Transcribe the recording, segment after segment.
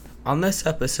On this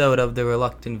episode of The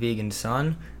Reluctant Vegan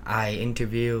Son, I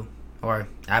interview or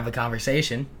have a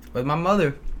conversation with my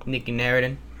mother, Nikki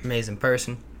Narradin. Amazing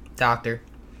person, doctor,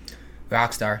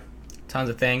 rock star, tons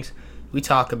of things. We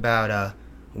talk about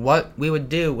what we would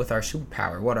do with our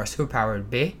superpower, what our superpower would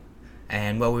be,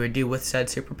 and what we would do with said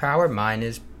superpower. Mine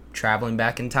is traveling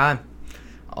back in time.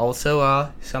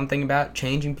 Also, something about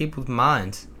changing people's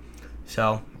minds.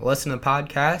 So, listen to the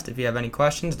podcast. If you have any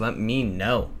questions, let me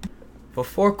know.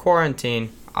 Before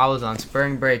quarantine, I was on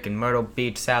spring break in Myrtle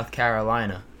Beach, South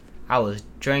Carolina. I was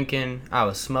drinking, I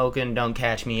was smoking, don't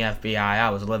catch me FBI, I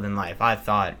was living life. I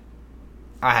thought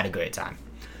I had a great time.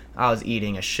 I was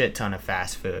eating a shit ton of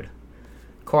fast food.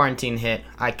 Quarantine hit,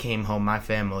 I came home, my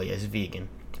family is vegan.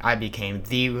 I became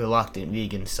the reluctant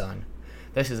vegan son.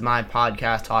 This is my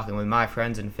podcast talking with my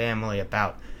friends and family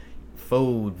about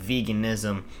food,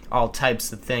 veganism, all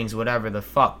types of things, whatever the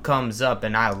fuck comes up,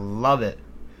 and I love it.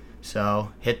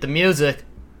 So, hit the music.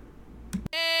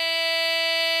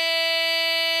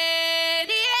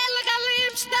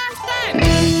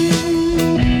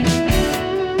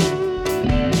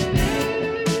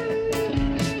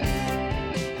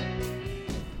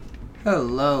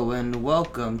 Hello and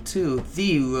welcome to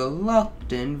The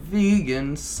Reluctant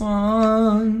Vegan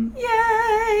Son.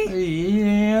 Yay!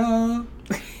 Yeah.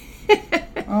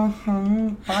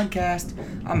 Podcast.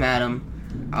 I'm Adam.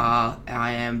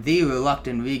 I am The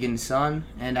Reluctant Vegan Son,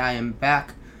 and I am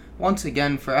back once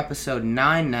again for episode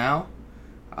 9 now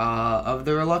of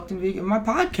The Reluctant Vegan, my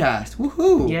podcast.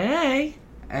 Woohoo! Yay!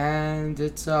 And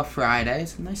it's Friday.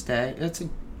 It's a nice day. It's a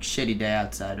shitty day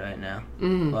outside right now.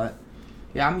 But,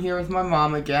 yeah, I'm here with my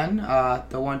mom again,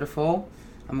 the wonderful.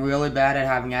 I'm really bad at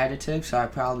having adjectives, so I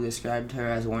probably described her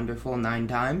as wonderful 9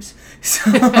 times.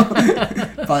 So,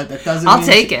 but that doesn't I'll mean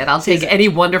take it. I'll take any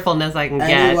wonderfulness I can get.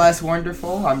 any less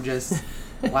wonderful. I'm just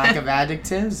lack of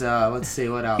adjectives. Let's see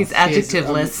what else. He's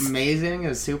adjectiveless. She's amazing, a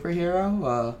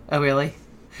superhero. Oh, really?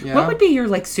 Yeah. What would be your,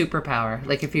 superpower?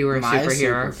 Like, if you were a My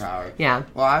superhero? superpower? Yeah.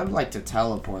 Well, I would like to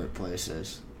teleport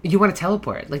places. You want to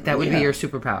teleport. Like, that would be Yeah. your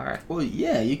superpower. Well,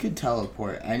 yeah, you could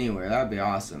teleport anywhere. That would be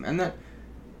awesome. And then,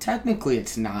 technically,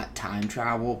 it's not time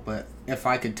travel, but if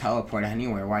I could teleport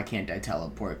anywhere, why can't I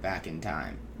teleport back in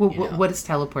time? Well, you know? what does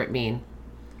teleport mean?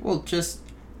 Well, just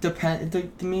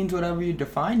it means whatever you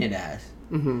define it as.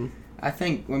 Mm-hmm. I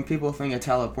think when people think of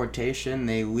teleportation,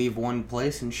 they leave one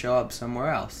place and show up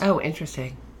somewhere else. Oh,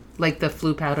 interesting. Like the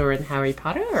flu powder in Harry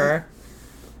Potter, or?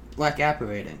 Like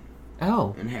apparating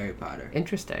Oh, in Harry Potter.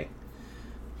 interesting.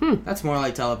 That's more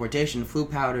like teleportation. Flu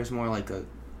powder is more like a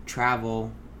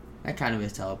travel. That kind of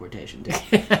is teleportation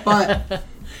too. But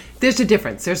There's a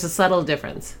difference. There's a subtle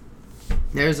difference.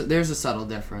 there's a subtle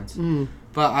difference.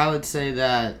 But I would say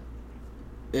that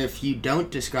if you don't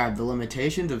describe the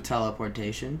limitations of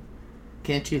teleportation,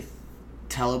 can't you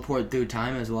teleport through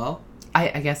time as well? I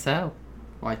guess so.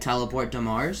 Why teleport to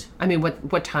Mars? I mean,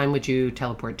 what time would you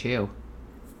teleport to?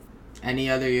 Any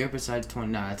other year besides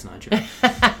 20? No, that's not true.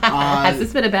 Has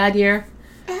this been a bad year?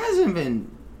 It hasn't been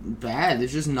bad.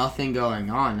 There's just nothing going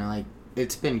on. Like,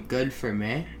 it's been good for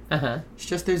me. Uh-huh. It's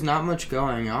just there's not much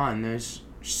going on. There's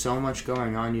so much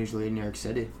going on usually in New York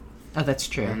City. Oh, that's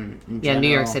true. In Yeah, New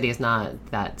York general. City is not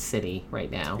that city right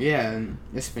now. Yeah, and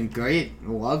it's been great. I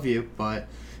love you, but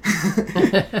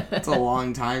it's a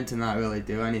long time to not really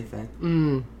do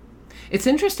anything. It's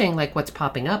interesting, like, what's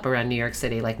popping up around New York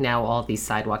City. Like, now all these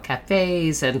sidewalk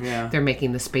cafes, and Yeah. they're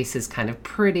making the spaces kind of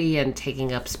pretty and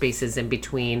taking up spaces in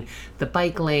between the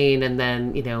bike lane. And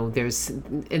then, there's,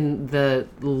 in the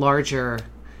larger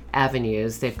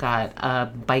avenues, they've got a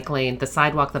bike lane, the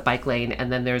sidewalk, the bike lane,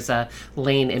 and then there's a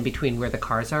lane in between where the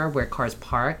cars are, where cars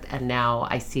park. And now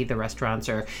I see the restaurants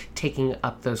are taking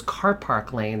up those car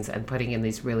park lanes and putting in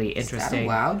these really Is that interesting...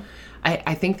 allowed?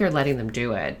 I think they're letting them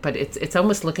do it, but it's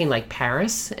almost looking like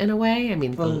Paris in a way. I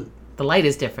mean, Well- the light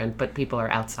is different, but people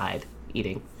are outside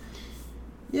eating.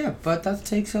 Yeah, but that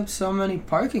takes up so many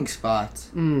parking spots.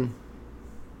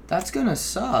 That's gonna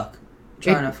suck.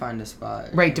 Trying to find a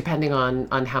spot. Right, depending on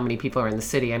how many people are in the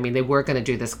city. I mean, they were going to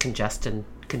do this congestion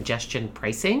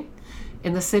pricing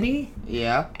in the city,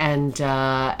 Yeah. and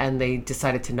they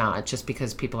decided to not, just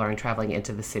because people aren't traveling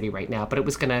into the city right now. But it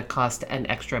was going to cost an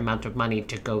extra amount of money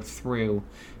to go through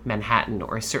Manhattan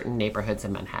or certain neighborhoods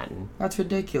in Manhattan. That's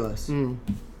ridiculous.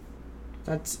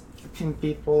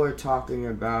 People are talking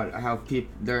about how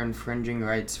they're infringing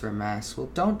rights for masks. Well,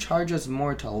 don't charge us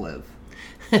more to live.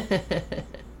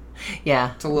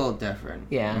 Yeah. It's a little different.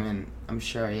 Yeah. I mean, I'm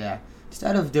sure, yeah.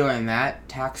 Instead of doing that,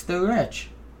 tax the rich.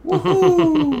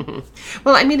 Woohoo!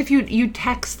 Well, I mean, if you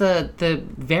tax the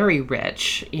very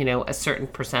rich, a certain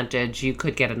percentage, you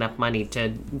could get enough money to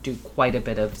do quite a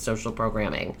bit of social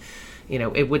programming.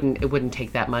 It wouldn't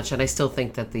take that much, and I still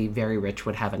think that the very rich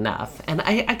would have enough. And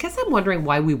I guess I'm wondering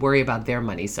why we worry about their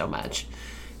money so much.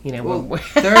 Well,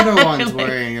 they're the ones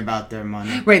worrying about their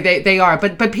money. Right, they are,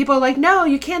 but people are like, no,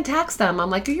 you can't tax them. I'm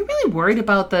like, are you really worried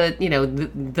about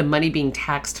the money being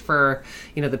taxed for,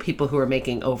 the people who are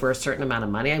making over a certain amount of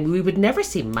money? I mean, we would never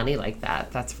see money like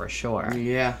that, that's for sure.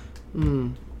 Yeah.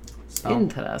 So,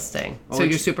 interesting. So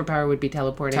your superpower would be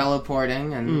teleporting?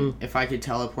 Teleporting, and if I could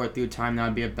teleport through time, that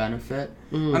would be a benefit.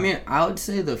 I mean, I would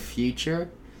say the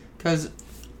future, because...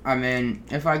 I mean,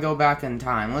 if I go back in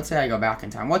time, let's say I go back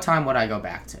in time, what time would I go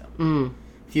back to?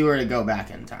 If you were to go back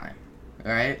in time,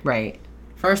 right? Right.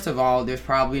 First of all, there's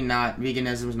probably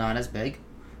veganism's not as big.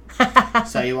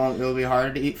 So it'll be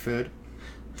harder to eat food.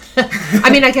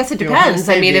 I mean, I guess it depends.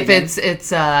 I mean, vegan. if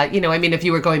it's if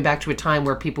you were going back to a time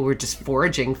where people were just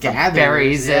foraging for Gatherers,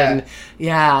 berries and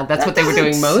that's what they were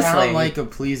doing mostly. That sound like a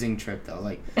pleasing trip, though.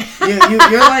 Like,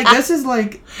 you're like, this is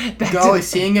like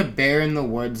seeing a bear in the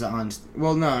woods on...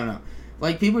 Well, no.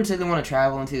 Like, people would say they want to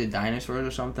travel into the dinosaurs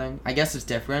or something. I guess it's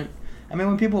different. I mean,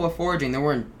 when people were foraging, there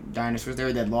weren't dinosaurs. They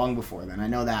were dead long before then. I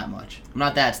know that much. I'm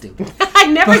not that stupid. I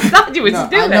never thought you would do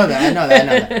I know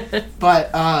that.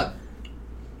 But,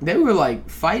 they were, like,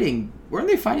 fighting... Weren't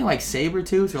they fighting, like,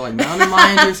 saber-tooths or, like, mountain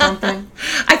lions or something?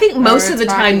 I think most of the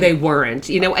time they weren't.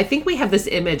 I think we have this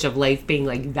image of life being,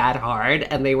 like, that hard,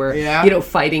 and they were,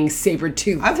 fighting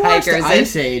saber-toothed tigers. I've watched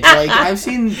Ice Age. Like, I've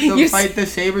seen them fight the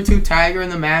saber-toothed tiger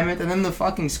and the mammoth, and then the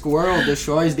fucking squirrel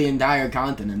destroys the entire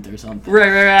continent or something.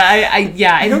 Right. I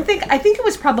think it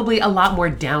was probably a lot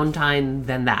more downtime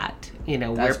than that.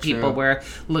 Where people were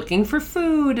looking for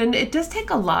food. And it does take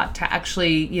a lot to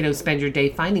actually, spend your day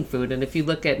finding food. And if you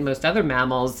look at most other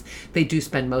mammals, they do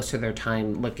spend most of their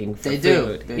time looking for food.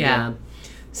 They do.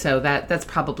 So that's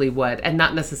probably and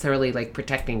not necessarily like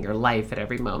protecting your life at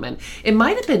every moment. It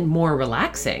might have been more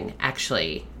relaxing,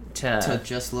 actually. To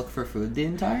just look for food the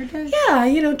entire day?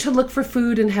 Yeah, to look for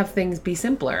food and have things be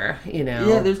simpler,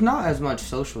 Yeah, there's not as much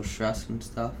social stress and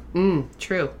stuff.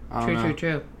 True.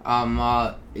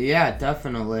 Yeah,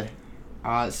 definitely.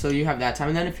 So you have that time.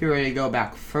 And then if you were to go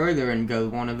back further and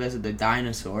want to visit the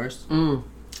dinosaurs,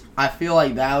 I feel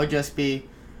like that would just be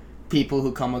people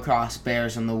who come across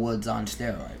bears in the woods on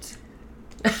steroids.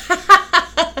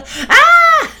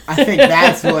 I think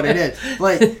that's what it is.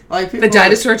 Like people the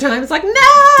dinosaur time is like,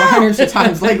 no! Dinosaur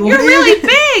time's like, you're really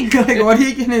big! Like, what are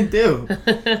you going to do?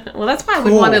 Well, that's why I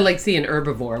would want to, like, see an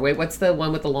herbivore. Wait, what's the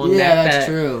one with the long neck? Yeah, that's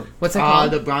true. What's that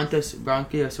called? The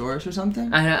Bronchiosaurus or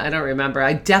something? I don't remember.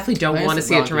 I definitely don't want to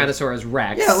see a Tyrannosaurus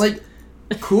Rex. Yeah, like,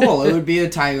 cool. It would be a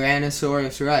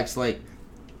Tyrannosaurus Rex. Like,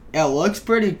 it looks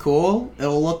pretty cool.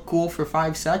 It'll look cool for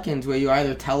 5 seconds where you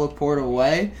either teleport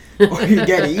away or you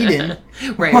get eaten.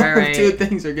 Right. One of two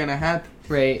things are going to happen.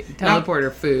 Right. Teleport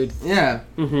or food. Yeah.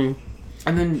 Mm-hmm.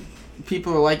 And then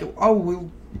people are like,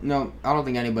 no, I don't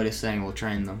think anybody's saying we'll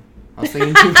train them. I was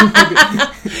thinking people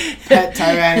pet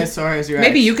Tyrannosaurus Rex.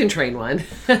 Maybe you can train one.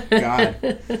 God.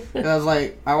 I was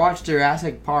like, I watched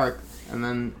Jurassic Park, and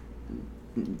then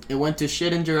it went to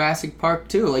shit in Jurassic Park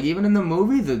too. Like, even in the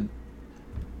movie,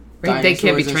 they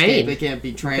can't be trained. They can't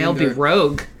be trained. They'll be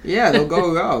rogue. Yeah, they'll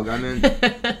go rogue. I mean,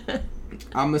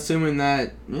 I'm assuming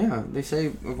that, they say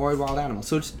avoid wild animals.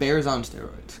 So it's bears on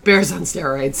steroids. Bears on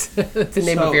steroids. That's the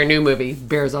name of your new movie,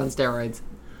 Bears on Steroids.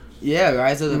 Yeah,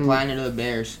 Rise of the Planet of the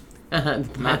Bears.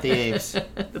 Not the apes.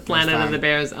 The Planet of the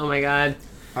Bears. Oh my god.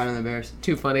 Planet of the Bears.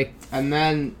 Too funny. And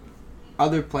then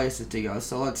other places to go.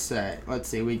 So let's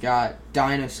see, we got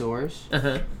dinosaurs.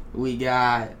 We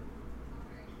got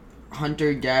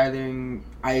hunter-gathering,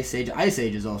 Ice Age. Ice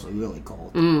Age is also really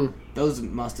cold. Those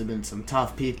must have been some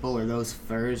tough people, or those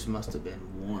furs must have been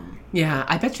warm. Yeah,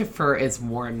 I bet your fur is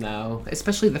warm, though.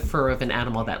 Especially the fur of an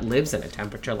animal that lives in a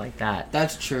temperature like that.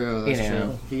 That's true, that's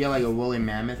true. You get like a woolly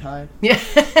mammoth hide? Yeah.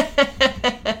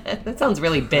 That sounds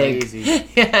really big. Crazy.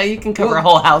 Yeah, you can cover a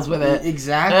whole house with it.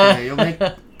 Exactly. You'll make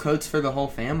coats for the whole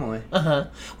family. Well,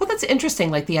 that's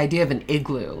interesting, like the idea of an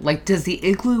igloo. Like, does the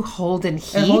igloo hold in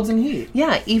heat? It holds in heat.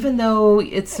 Yeah, even though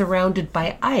it's surrounded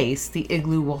by ice, the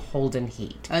igloo will hold in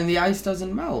heat. And the ice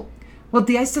doesn't melt. Well,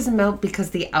 the ice doesn't melt because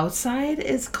the outside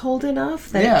is cold enough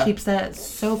that it keeps that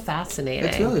so fascinating.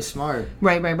 It's really smart.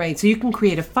 Right. So you can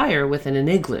create a fire within an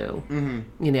igloo,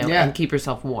 and keep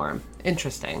yourself warm.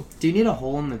 Interesting. Do you need a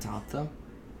hole in the top, though?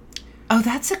 Oh,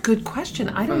 that's a good question.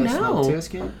 I don't know. To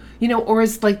escape? Or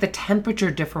is like the temperature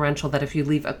differential that if you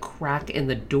leave a crack in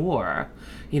the door,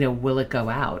 will it go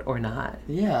out or not?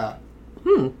 Yeah.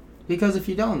 Because if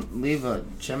you don't leave a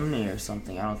chimney or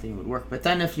something, I don't think it would work. But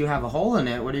then if you have a hole in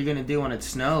it, what are you going to do when it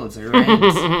snows or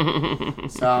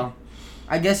rains? So,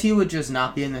 I guess you would just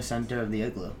not be in the center of the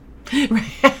igloo. You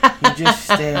just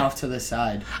stay off to the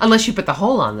side. Unless you put the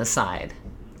hole on the side.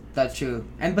 That's true.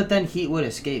 But then heat would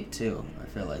escape too, I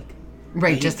feel like.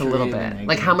 Right, just a little bit.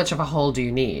 Like, how much of a hole do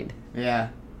you need? Yeah.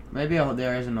 Maybe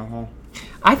there isn't a hole.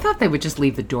 I thought they would just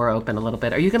leave the door open a little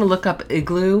bit. Are you going to look up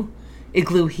igloo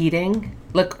heating?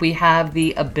 Look, we have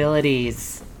the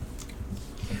abilities.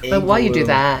 But while you do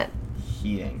that,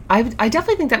 heating. I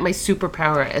definitely think that my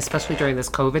superpower, especially during this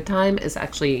COVID time, is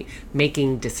actually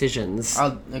making decisions.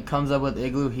 It comes up with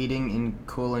Igloo Heating and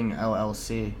Cooling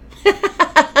LLC.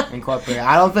 Incorporated.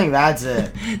 I don't think that's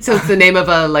it. So it's the name of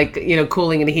a,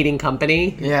 cooling and heating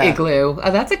company? Yeah. Igloo.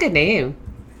 Oh, that's a good name.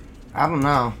 I don't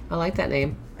know. I like that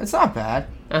name. It's not bad.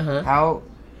 Uh-huh. How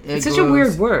it's such a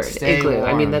weird word, igloo. Warm.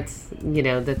 I mean, that's...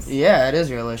 Yeah, it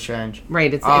is really strange.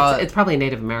 Right, it's probably a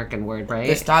Native American word, right?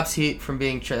 It stops heat from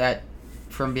being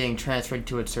transferred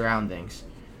to its surroundings.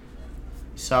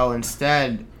 So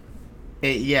instead,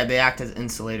 they act as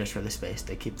insulators for the space.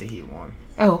 They keep the heat warm.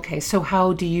 Oh, okay. So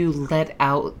how do you let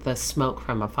out the smoke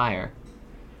from a fire?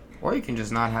 Or you can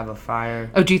just not have a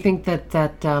fire. Oh, do you think that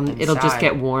it'll just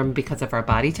get warm because of our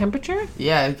body temperature?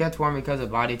 Yeah, it gets warm because of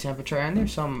body temperature, and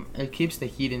it keeps the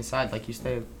heat inside, like you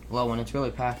stay low when it's really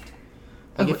packed.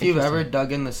 Like if you've ever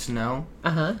dug in the snow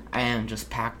and just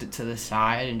packed it to the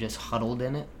side and just huddled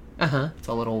in it, it's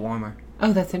a little warmer.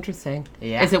 Oh, that's interesting.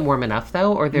 Yeah. Is it warm enough,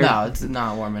 though? No, it's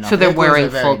not warm enough. So they're Igloos wearing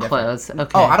full clothes.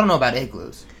 Okay. Oh, I don't know about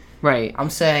igloos. Right. I'm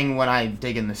saying when I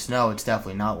dig in the snow, it's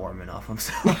definitely not warm enough. I'm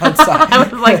still outside. I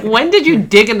was like, when did you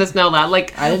dig in the snow?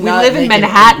 Like, we live in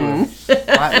Manhattan.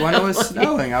 When it was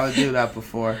snowing, I would do that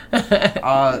before.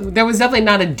 There was definitely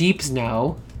not a deep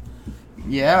snow.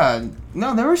 Yeah.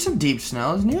 No, there were some deep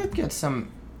snows. New York gets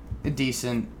some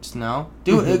decent snow.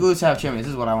 Do igloos have chimneys?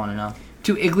 This is what I want to know.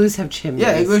 Do igloos have chimneys?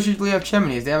 Yeah, igloos usually have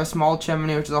chimneys. They have a small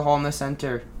chimney, which is a hole in the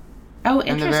center. Oh, interesting.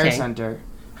 In the very center.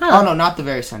 Huh. Oh, no, not the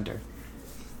very center.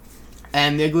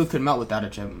 And the igloo could melt without a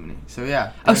chimney. So,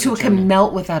 yeah. Oh, so it can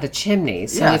melt without a chimney.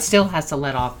 So yeah. It still has to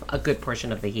let off a good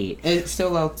portion of the heat. It still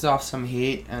lets off some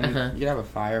heat, and you'd have a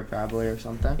fire probably or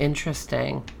something.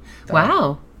 Interesting.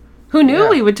 Wow. Who knew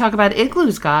we would talk about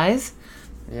igloos, guys?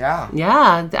 Yeah.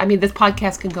 Yeah. I mean, this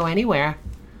podcast can go anywhere.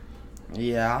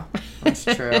 Yeah, that's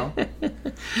true. But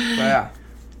yeah.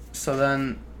 So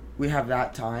then we have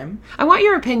that time. I want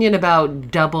your opinion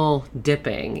about double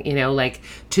dipping, like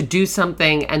to do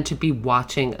something and to be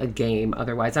watching a game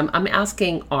otherwise. I'm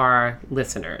asking our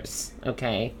listeners,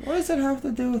 okay? What does it have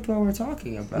to do with what we're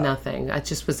talking about? Nothing. It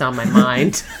just was on my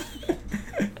mind.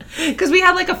 Because we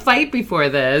had like a fight before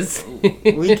this.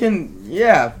 We can,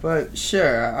 yeah, but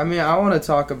sure. I mean, I want to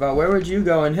talk about where would you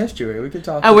go in history? We could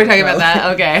talk. Oh, we're talking about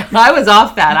that? Okay. I was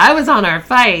off that. I was on our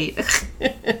fight.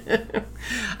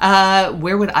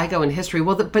 Where would I go in history?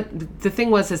 Well, but the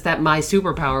thing is that my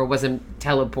superpower wasn't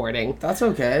teleporting. That's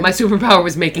okay. My superpower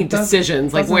was making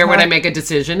decisions. Like, where would I make a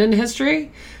decision in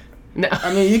history? No.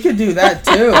 I mean, you could do that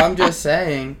too. I'm just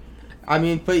saying. I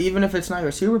mean, but even if it's not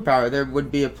your superpower, there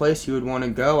would be a place you would want to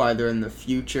go either in the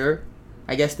future.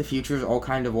 I guess the future is all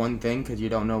kind of one thing because you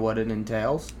don't know what it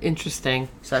entails. Interesting.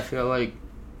 So I feel like...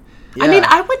 Yeah. I mean,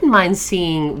 I wouldn't mind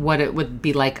seeing what it would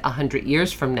be like 100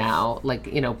 years from now,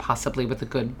 like, possibly with a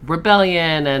good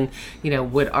rebellion and,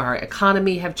 would our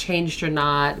economy have changed or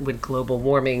not? Would global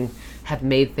warming have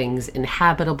made things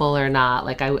inhabitable or not?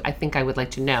 Like, I think I would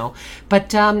like to know.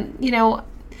 But, I don't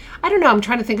know. I'm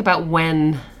trying to think about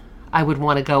when I would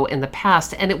want to go in the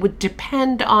past, and it would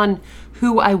depend on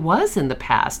who I was in the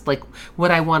past. Like,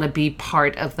 would I want to be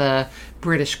part of the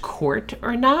British court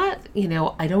or not?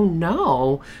 I don't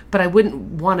know, but I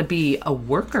wouldn't want to be a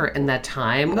worker in that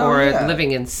time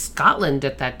living in Scotland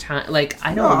at that time. Like,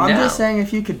 I don't know. I'm just saying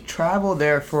if you could travel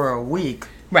there for a week,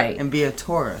 right, and be a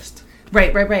tourist.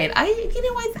 Right.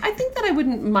 I think that I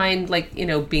wouldn't mind, like,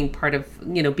 being part of,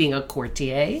 being a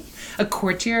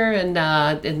courtier and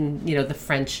the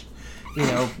French,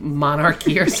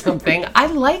 monarchy or something. I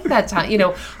like that time.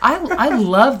 I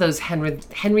love those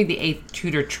Henry VIII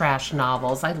Tudor trash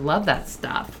novels. I love that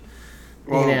stuff.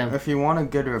 Well, if you want a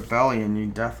good rebellion, you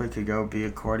definitely could go be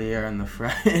a courtier in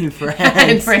France. In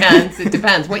France, it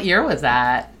depends. What year was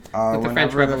that? With the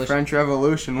French Revolution. The French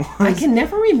Revolution was. I can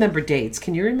never remember dates.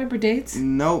 Can you remember dates?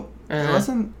 Nope. It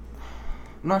wasn't.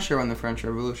 I'm not sure when the French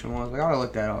Revolution was. I gotta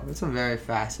look that up. It's a very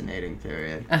fascinating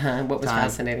period. What was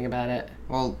fascinating about it?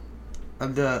 Well,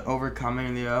 of the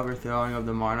overcoming, the overthrowing of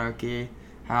the monarchy,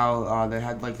 how they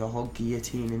had like the whole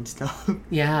guillotine and stuff.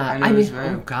 Yeah, and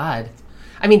oh God.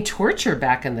 I mean, torture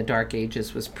back in the Dark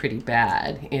Ages was pretty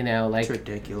bad, you know, like... It's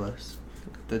ridiculous.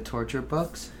 The torture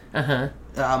books? Uh-huh.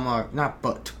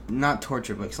 Not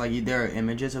torture books. Like, there are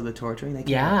images of the torturing. They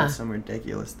came Yeah. up with some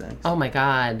ridiculous things. Oh my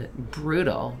God.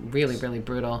 Brutal. Really, really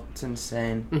brutal. It's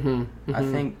insane. Mm-hmm. I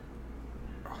think...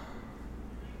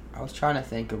 I was trying to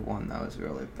think of one that was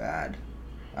really bad.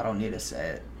 I don't need to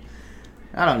say it.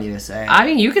 I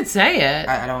mean, you could say it.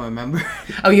 I don't remember.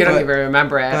 Oh, you don't even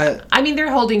remember it. but- I mean, they're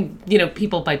holding, you know,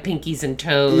 people by pinkies and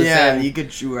toes. Yeah, and, you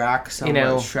could rack someone, you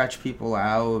know, stretch people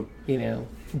out. you know,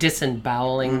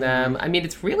 disemboweling them. I mean,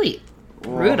 it's really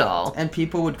brutal. And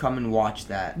people would come and watch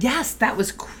that. Yes, that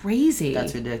was crazy.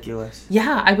 That's ridiculous.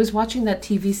 Yeah, I was watching that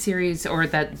TV series, or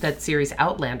that series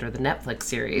Outlander, the Netflix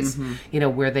series, you know,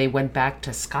 where they went back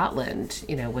to Scotland.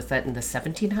 You know, was that in the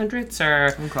 1700s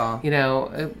or, Okay. you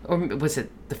know, or was it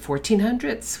the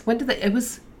 1400s? When did it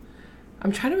was,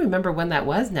 I'm trying to remember when that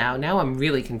was now. Now I'm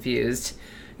really confused.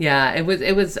 Yeah, it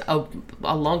was a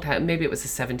long time. Maybe it was the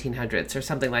 1700s or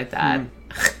something like that.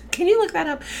 Can you look that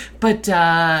up? But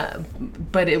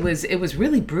it was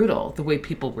really brutal the way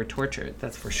people were tortured.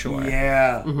 That's for sure.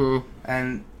 Yeah.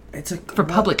 And it's For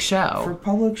public show. For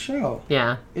public show.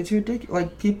 Yeah. It's ridiculous.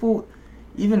 Like, people,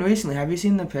 even recently, have you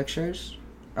seen the pictures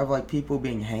of, like, people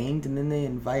being hanged, and then they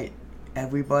invite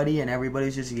everybody, and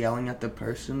everybody's just yelling at the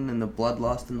person, and the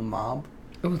bloodlust in the mob?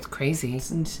 It was crazy. It's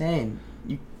insane.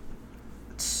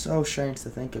 It's so strange to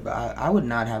think about. I would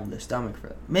not have the stomach for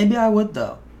it. Maybe I would,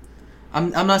 though.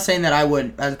 I'm not saying that I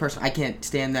would, as a person. I can't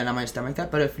stand that on my stomach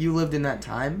that, but if you lived in that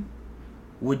time,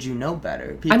 would you know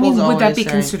better? I mean, would that be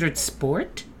saying, considered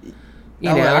sport? You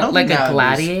I know, don't like think a that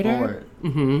would be gladiator? sport.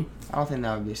 Mm-hmm. I don't think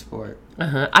that would be sport.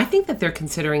 Uh-huh. I think that they're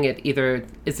considering it either,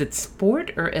 is it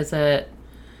sport or is it,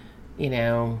 you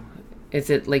know, is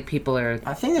it like people are...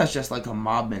 I think that's just like a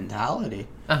mob mentality.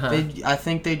 Uh-huh. I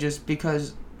think they just,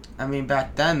 because, I mean,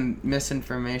 back then,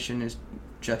 misinformation is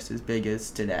just as big as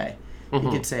today. You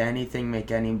could say anything,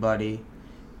 make anybody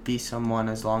be someone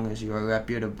as long as you're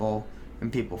reputable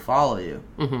and people follow you.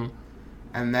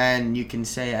 And then you can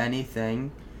say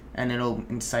anything and it'll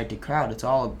incite the crowd. It's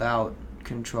all about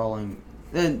controlling.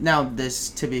 Now, this,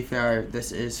 to be fair,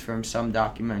 this is from some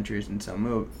documentaries and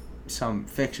some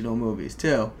fictional movies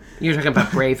too. You're talking about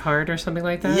Braveheart or something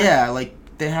like that? Yeah, like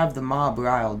they have the mob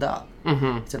riled up.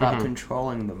 It's about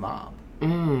controlling the mob.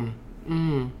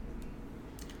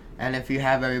 And if you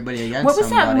have everybody against What was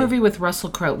somebody, that movie with Russell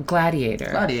Crowe?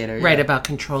 Gladiator. Gladiator, yeah. Right, about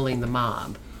controlling the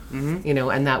mob. You know,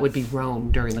 and that would be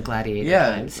Rome during the Gladiator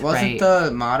times. Wasn't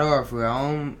the motto of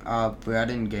Rome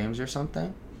bread and games or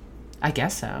something? I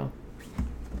guess so.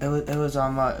 It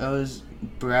was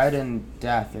bread and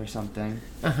death or something.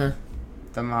 Uh-huh.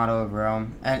 The motto of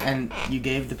Rome. And you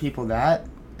gave the people that,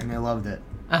 and they loved it.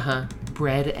 Uh-huh.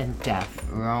 Bread and death.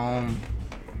 Rome,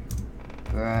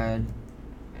 bread...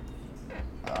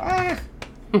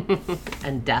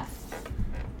 And death.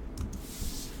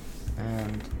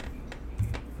 And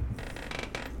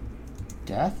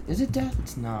death? Is it death?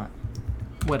 It's not.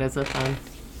 What is it then?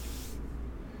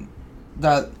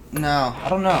 No, I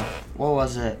don't know. What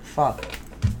was it? Fuck.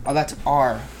 Oh, that's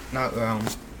R, not Rome.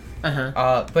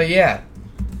 Uh-huh. But yeah,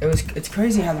 it's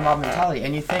crazy how the mob mentality,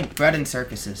 and you think bread and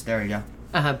circuses. There we go.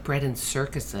 Bread and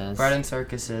circuses. Bread and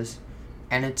circuses,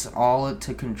 and it's all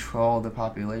to control the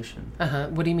population. Uh-huh.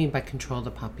 What do you mean by control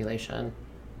the population?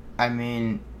 I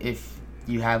mean, if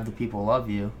you have the people love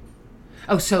you.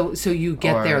 Oh, so you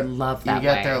get their love that way.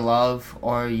 You get their love,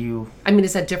 or you... I mean,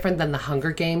 is that different than the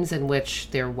Hunger Games in which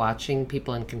they're watching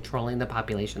people and controlling the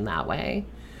population that way?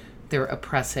 They're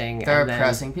oppressing... They're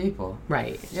oppressing people.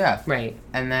 Right. Yeah. Right.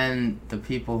 And then the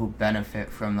people who benefit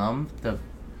from them, the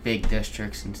big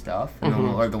districts and stuff, and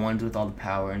or the ones with all the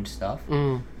power and stuff,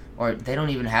 or they don't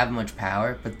even have much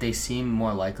power, but they seem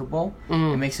more likable.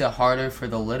 It makes it harder for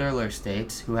the littler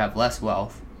states who have less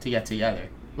wealth to get together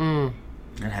and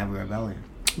have a rebellion.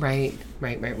 Right.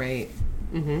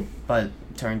 Mm-hmm. But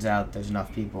it turns out there's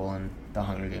enough people in the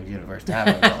Hunger Games universe to have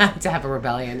a rebellion. To have a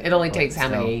rebellion. It only takes how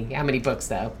many books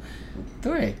though?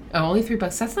 3. Oh, only 3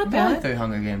 books. That's not Only bad. 3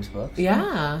 Hunger Games books.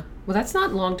 Yeah. Well, that's not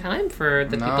a long time for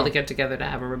the No. people to get together to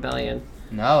have a rebellion.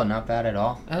 No, not bad at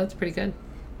all. Oh, that's pretty good.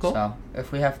 Cool. So,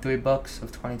 if we have 3 books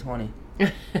of 2020,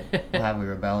 we'll have a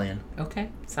rebellion. Okay.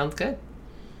 Sounds good.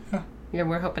 Yeah. Yeah,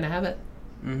 we're hoping to have it.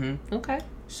 Mm-hmm. Okay.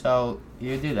 So,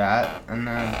 you do that, and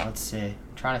then, let's see. I'm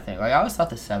trying to think. Like, I always thought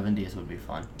the 70s would be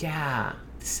fun. Yeah.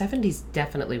 The 70s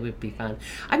definitely would be fun.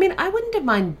 I mean, I wouldn't have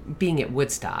mind being at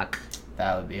Woodstock.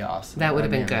 That would be awesome. That would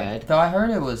have been That'd be good. Though I heard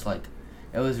it was, like,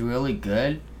 it was really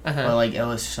good, But like it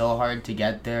was so hard to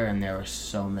get there, and there were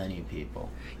so many people.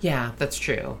 Yeah, that's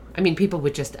true. I mean, people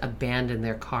would just abandon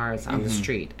their cars on the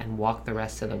street and walk the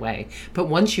rest of the way. But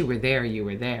once you were there, you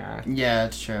were there. Yeah,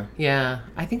 that's true. Yeah,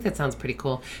 I think that sounds pretty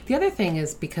cool. The other thing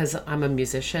is, because I'm a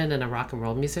musician and a rock and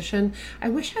roll musician, I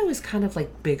wish I was kind of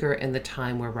like bigger in the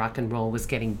time where rock and roll was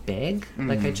getting big.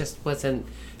 Like I just wasn't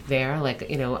there. Like,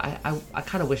 you know, I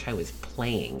kind of wish I was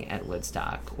playing at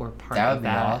Woodstock or part That of would be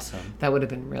that. awesome. That would have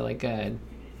been really good.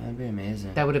 That'd be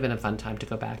amazing. That would have been a fun time to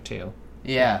go back to.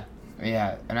 Yeah,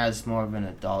 and as more of an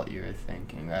adult, you were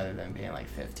thinking, rather than being like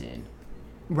 15.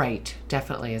 Right,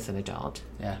 definitely as an adult.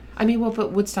 Yeah. I mean, well,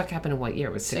 but Woodstock happened in what year?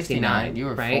 It was 69. You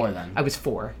were right? 4 then. I was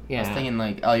 4, yeah. I was thinking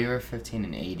like, oh, you were 15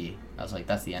 in 80. I was like,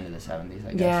 that's the end of the 70s,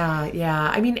 I guess.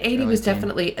 Yeah. I mean, 80 Early was teen.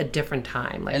 definitely a different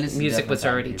time. Like, It is a music different was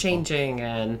time, already people. changing,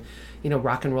 and, you know,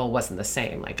 rock and roll wasn't the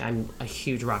same. Like, I'm a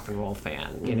huge rock and roll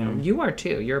fan, you know. You are,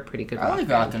 too. You're a pretty good I like fan.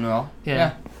 rock and roll.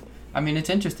 Yeah. I mean, it's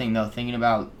interesting, though, thinking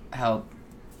about how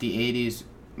the 80s,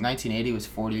 1980 was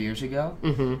 40 years ago.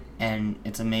 Mm-hmm. And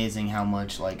it's amazing how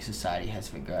much, like, society has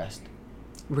regressed.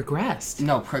 Regressed?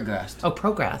 No, progressed. Oh,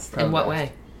 progressed. In what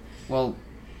Progressed. way? Well,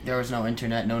 there was no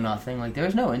internet, no nothing. Like, there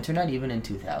was no internet even in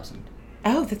 2000.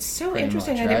 Oh, that's so Pretty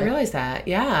interesting. much, I didn't right? realize that.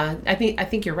 Yeah. I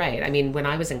think you're right. I mean, when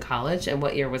I was in college, and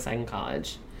what year was I in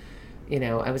college? You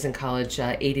know, I was in college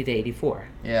 80 to 84.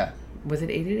 Yeah. Was it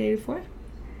 80 to 84?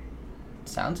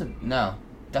 No,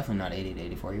 definitely not 80 to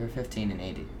 84. You were 15 and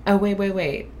 80. Oh,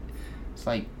 wait. It's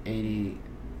like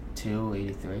 82,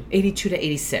 83. 82 to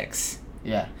 86.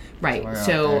 Yeah. Right. Somewhere out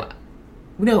So, there.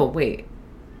 no, wait.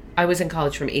 I was in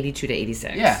college from 82 to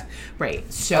 86. Yeah.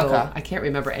 Right. So Okay. I can't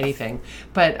remember anything.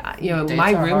 But, you know, Dates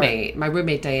my are hard.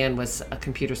 roommate Diane was a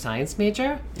computer science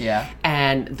major. Yeah.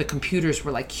 And the computers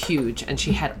were like huge, and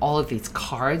she had all of these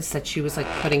cards that she was like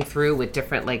putting through with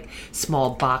different like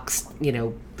small box, you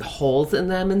know, holes in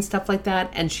them and stuff like that.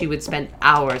 And she would spend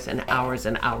hours and hours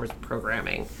and hours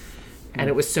programming. And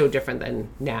it was so different than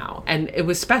now. And it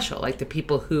was special. Like, the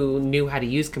people who knew how to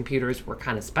use computers were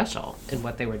kind of special in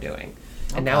what they were doing.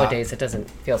 And nowadays it doesn't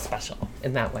feel special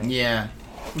in that way. Yeah.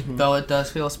 Though it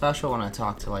does feel special when I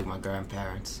talk to, like, my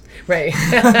grandparents. Right. I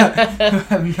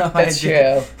have no That's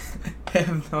idea. true. I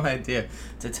have no idea.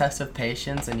 It's a test of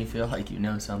patience, and you feel like you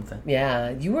know something. Yeah,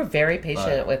 you were very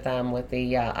patient But- with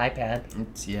the iPad.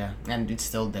 And it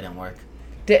still didn't work.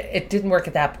 It didn't work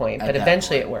at that point, At but that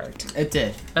eventually point. it worked. It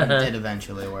did. Uh-huh. It did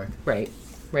eventually work. Right.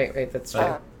 That's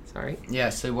true. Sorry. Yeah,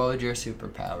 so what would your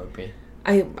superpower be?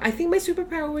 I think my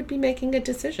superpower would be making a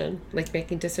decision, like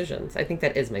making decisions. I think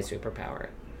that is my superpower.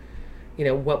 You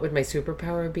know, what would my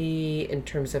superpower be in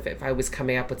terms of if I was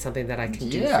coming up with something that I can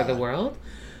do for the world?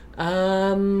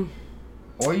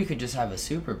 Or you could just have a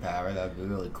superpower. That would be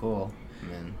really cool. I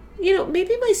mean, You know,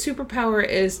 maybe my superpower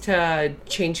is to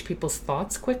change people's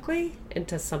thoughts quickly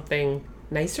into something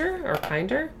nicer or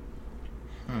kinder.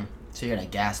 so you're gonna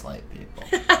gaslight people.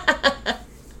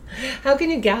 How can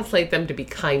you gaslight them to be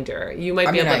kinder? You might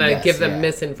be mean, able I to guess, give them yeah.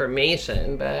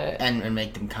 misinformation, but and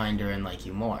make them kinder and like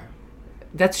you more.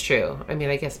 that's true. I mean,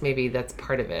 I guess maybe that's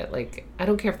part of it. Like, I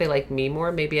don't care if they like me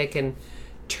more. Maybe I can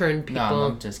turn people. No,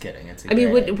 I'm just kidding. It's a I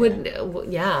mean, great would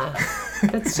yeah.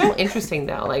 That's so interesting,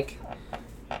 though. Like,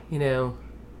 you know,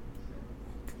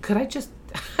 could I just?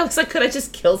 I was like, could I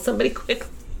just kill somebody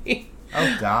quickly?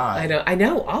 Oh God. I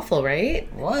know, awful,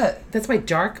 right? What? That's my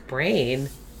dark brain.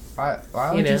 Why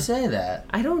would know. you say that?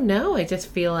 I don't know. I just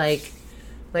feel like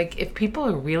if people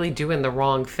are really doing the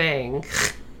wrong thing.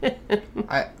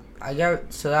 I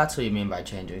get. So that's what you mean by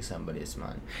changing somebody's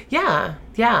mind. Yeah.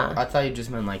 I thought you just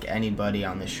meant like anybody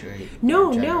on the street.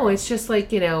 No, in general. it's just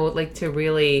like, you know, like to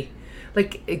really,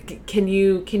 like, can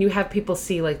you have people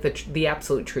see like the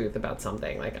absolute truth about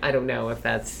something? Like, I don't know if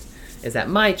is that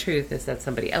my truth? Is that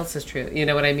somebody else's truth? You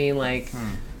know what I mean? Like,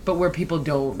 but where people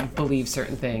don't believe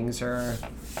certain things, or,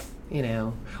 you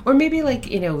know, or maybe like,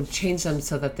 you know, change them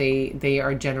so that they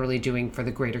are generally doing for the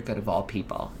greater good of all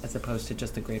people, as opposed to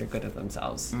just the greater good of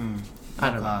themselves. I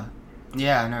don't know.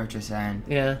 Yeah, I know what you're saying.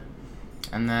 Yeah.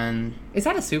 And then Is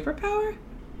that a superpower?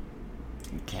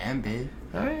 it can be.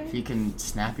 All right. If you can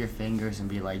snap your fingers and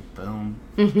be like, boom,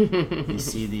 you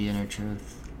see the inner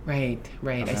truth. Right.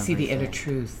 Of I see the inner everything.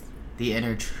 truth The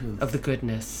inner truth of the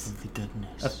goodness of the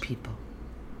goodness of people.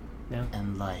 No?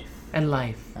 and life And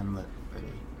life. and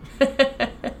liberty.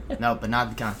 No, but not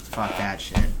the kind. Fuck that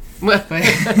shit. But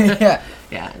yeah,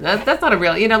 Yeah, that's not a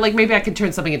real, you know, like maybe I could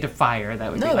turn something into fire.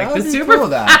 That would no, be like that would the be superpower. cool.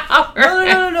 That.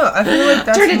 No. I feel like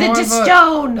that's Turn it more into of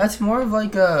stone. That's more of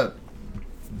like a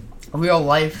real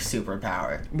life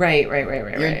superpower.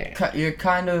 Right. You're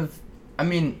kind of. I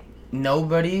mean,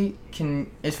 nobody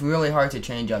can. It's really hard to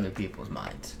change other people's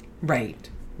minds. Right.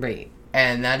 Right.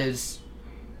 And that is,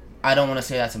 I don't want to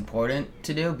say that's important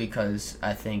to do, because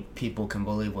I think people can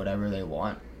believe whatever they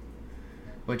want,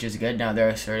 which is good. Now, there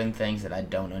are certain things that I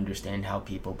don't understand how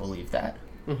people believe that.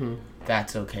 Mm-hmm.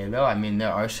 That's okay, though. I mean,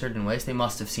 there are certain ways. They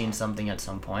must have seen something at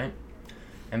some point,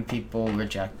 and people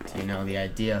reject, the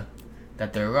idea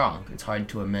that they're wrong. It's hard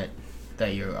to admit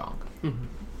that you're wrong. Mm-hmm.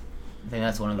 I think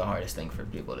that's one of the hardest things for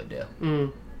people to do.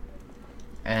 Mm.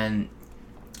 And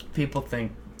people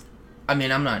think, I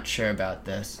mean, I'm not sure about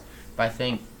this, but I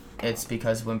think it's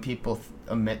because when people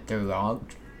admit they're wrong,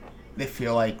 they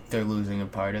feel like they're losing a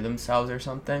part of themselves or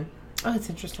something. Oh, that's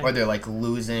interesting. Or they're like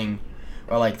losing,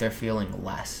 or like they're feeling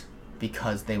less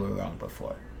because they were wrong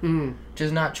before. Mm. Which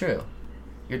is not true.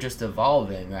 You're just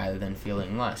evolving rather than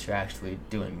feeling less. You're actually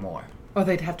doing more. Or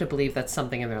they'd have to believe that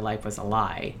something in their life was a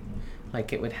lie.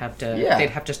 Like it would have to, Yeah. They'd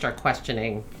have to start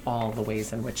questioning all the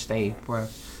ways in which they were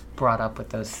brought up with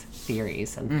those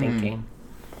theories and thinking.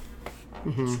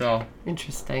 Mm-hmm. So,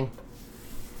 Interesting.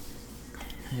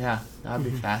 yeah, that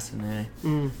would be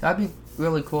fascinating. That would be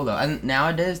really cool, though. And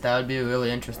nowadays, that would be a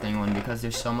really interesting one, because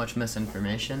there's so much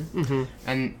misinformation. Mm-hmm.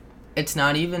 And it's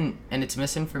not even, and it's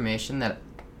misinformation that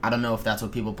I don't know if that's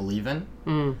what people believe in,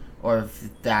 or if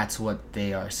that's what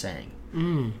they are saying.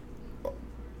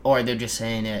 Or they're just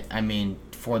saying it,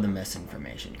 for the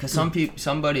misinformation. Because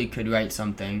somebody could write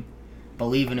something,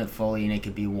 believe in it fully, and it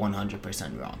could be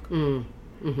 100% wrong.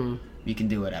 Mm-hmm. You can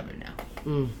do whatever now.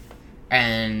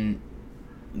 And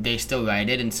they still write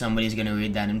it, and somebody's going to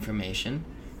read that information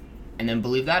and then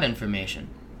believe that information.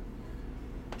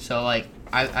 So, like,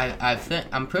 I think,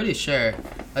 I'm pretty sure,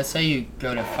 let's say you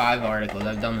go to 5 articles.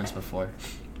 I've done this before.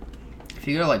 If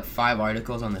you go to, like, 5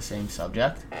 articles on the same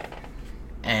subject,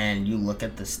 and you look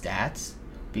at the stats,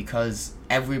 because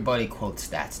everybody quotes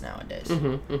stats nowadays.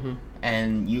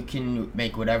 And you can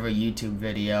make whatever YouTube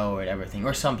video or whatever thing,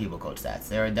 or some people quote stats.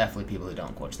 There are definitely people who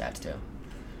don't quote stats too.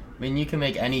 I mean, you can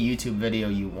make any YouTube video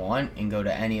you want and go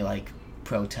to any, like,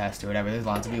 protest or whatever. There's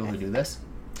lots of people who do this.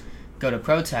 Go to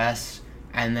protests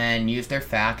and then use their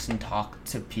facts and talk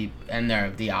to people, and they're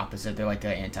the opposite. They're like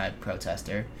an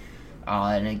anti-protester.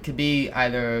 And it could be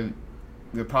either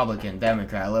Republican,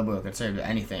 Democrat, liberal, conservative,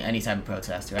 anything, any type of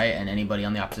protest, right? And anybody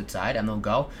on the opposite side, and they'll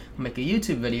go make a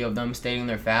YouTube video of them stating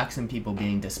their facts and people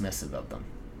being dismissive of them.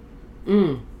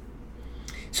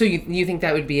 So you think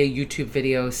that would be a YouTube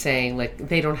video saying, like,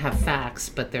 they don't have facts,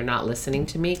 but they're not listening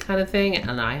to me kind of thing,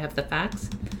 and I have the facts?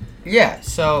 Yeah,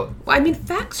 so... Well, I mean,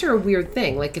 facts are a weird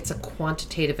thing. Like, it's a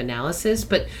quantitative analysis,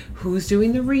 but who's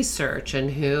doing the research and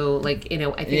who, like,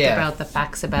 I think about the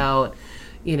facts about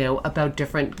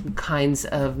different kinds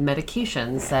of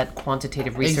medications that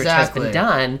quantitative research has been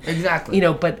done. Exactly.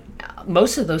 But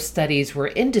most of those studies were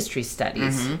industry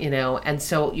studies, and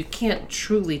so you can't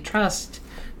truly trust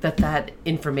that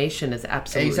information is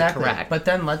absolutely correct. But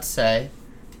then let's say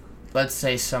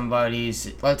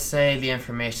the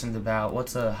information's about,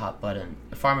 what's a hot button?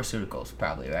 Pharmaceuticals,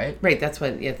 probably, right? Right, that's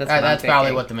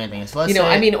probably what the main thing is. So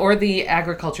or the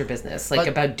agriculture business, like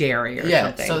about dairy or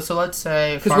something. Yeah, so let's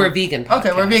say... Because we're a vegan podcast.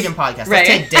 Okay, we're a vegan podcast. Right.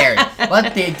 Let's take dairy.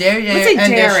 The dairy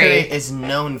industry is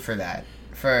known for that.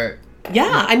 But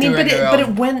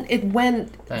it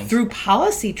went through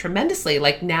policy tremendously.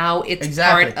 Like, now it's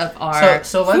part of our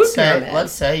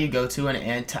let's say you go to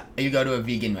a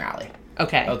vegan rally.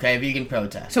 Okay, vegan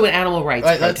protest. So an animal rights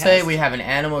protest. Let's say we have an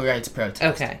animal rights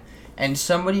protest. Okay. And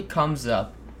somebody comes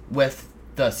up with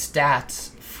the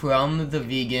stats from the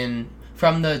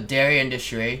dairy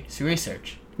industry's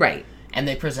research. Right. And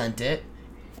they present it,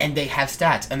 and they have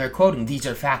stats, and they're quoting, these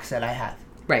are facts that I have.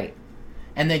 Right.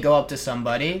 And they go up to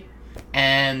somebody,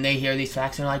 and they hear these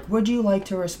facts, and they're like, would you like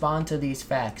to respond to these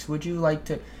facts? Would you like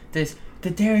to... The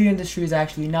dairy industry is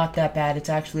actually not that bad. It's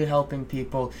actually helping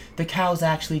people. The cows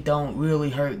actually don't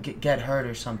really get hurt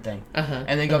or something.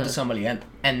 And they go up to somebody, and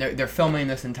they're filming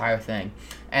this entire thing.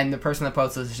 And the person that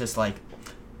posts this is just like,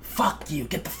 fuck you,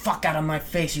 get the fuck out of my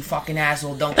face, you fucking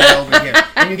asshole, don't get over here.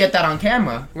 And you get that on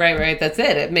camera. Right, that's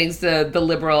it. It makes the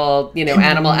liberal,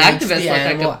 animal activists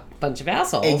look like a bunch of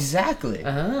assholes. Exactly.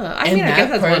 I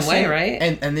guess that's one way,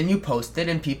 right? And then you post it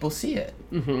and people see it.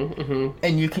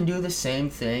 And you can do the same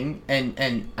thing,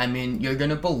 and I mean, you're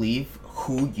gonna believe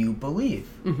who you believe.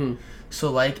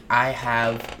 So, like,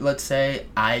 let's say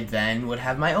I then would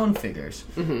have my own figures.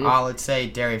 Let's say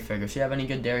dairy figures. Do you have any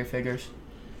good dairy figures?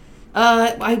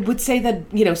 I would say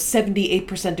that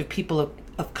 78% of people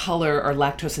of color are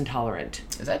lactose intolerant.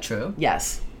 Is that true?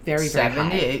 Yes, very very high.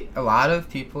 78. A lot of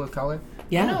people of color.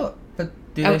 Yeah. No, but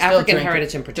Do Oh, they still African drink,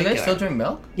 heritage in Do particular. they still drink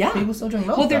milk? Yeah. People still drink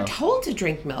milk, Well, they're though. told to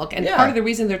drink milk, and Yeah. part of the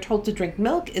reason they're told to drink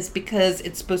milk is because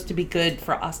it's supposed to be good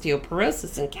for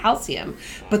osteoporosis and calcium.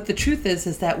 But the truth is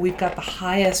that we've got the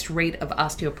highest rate of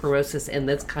osteoporosis in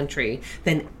this country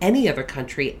than any other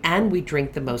country, and we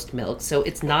drink the most milk, so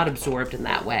it's not absorbed in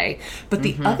that way. But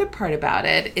the other part about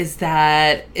it is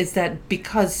that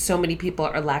because so many people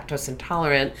are lactose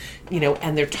intolerant,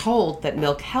 and they're told that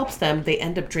milk helps them, they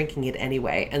end up drinking it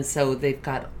anyway, and so they've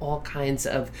got all kinds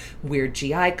of weird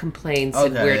GI complaints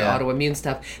and weird autoimmune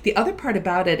stuff. The other part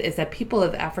about it is that people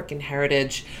of African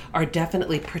heritage are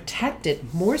definitely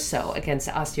protected more so against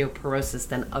osteoporosis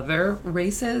than other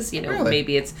races. Really?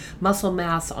 Maybe it's muscle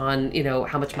mass on,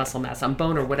 how much muscle mass on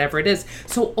bone or whatever it is.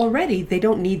 So already they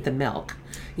don't need the milk.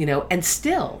 And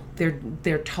still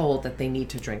they're told that they need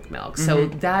to drink milk. So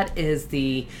that is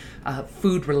the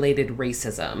food-related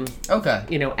racism,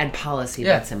 and policy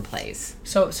that's in place.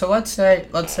 So let's say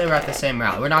we're at the same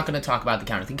rally. We're not going to talk about the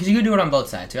counter thing because you could do it on both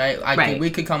sides, right?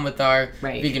 We could come with our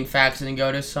vegan facts and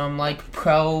go to some like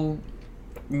pro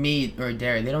meat or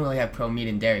dairy. They don't really have pro meat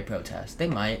and dairy protests. They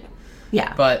might,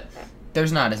 but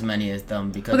there's not as many as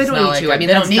them because they don't need to. I mean,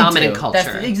 that's dominant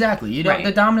culture. Exactly. You don't.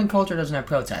 The dominant culture doesn't have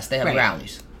protests. They have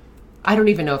rallies. I don't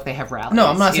even know if they have rallies. No,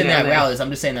 I'm not saying they have rallies.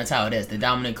 I'm just saying that's how it is. The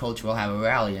dominant culture will have a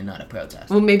rally and not a protest.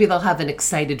 Well, maybe they'll have an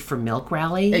excited for milk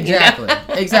rally. Exactly.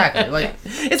 Exactly. Like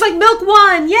it's like milk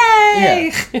won, yay!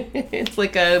 Yeah. It's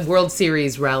like a World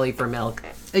Series rally for milk.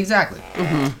 Exactly.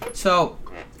 So,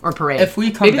 or parade. If we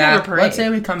come back, let's say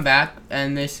we come back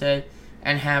and they say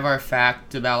and have our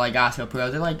fact about like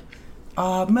osteoporosis, they're like,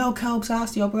 milk helps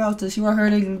osteoporosis. You are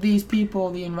hurting these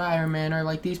people, the environment, or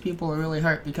like these people are really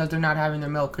hurt because they're not having their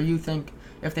milk. Or you think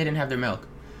if they didn't have their milk,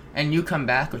 and you come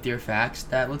back with your facts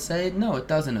that would say no, it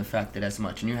doesn't affect it as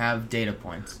much, and you have data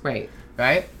points. Right.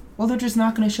 Well, they're just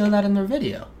not going to show that in their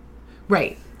video.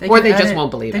 Right. Or they just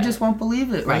won't believe it. They just won't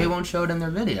believe it, or they won't show it in their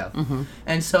video.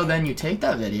 And so then you take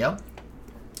that video,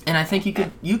 and I think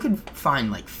you could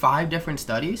find like 5 different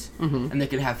studies, and they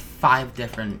could have 5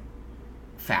 different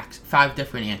facts, 5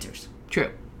 different answers.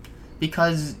 True.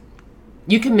 Because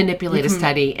you can manipulate a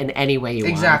study in any way you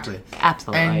want. Exactly.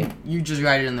 Absolutely. And you just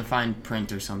write it in the fine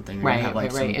print or something. Or you have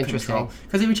like some Interesting.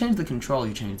 Because if you change the control,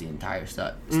 you change the entire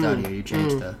study, or you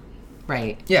change the...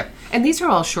 Right. Yeah. And these are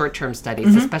all short-term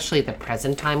studies, especially the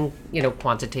present time,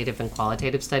 quantitative and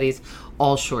qualitative studies,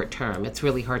 all short-term. It's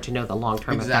really hard to know the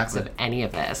long-term effects of any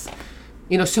of this.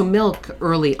 So milk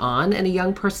early on in a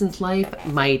young person's life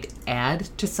might add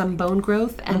to some bone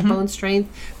growth and bone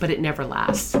strength, but it never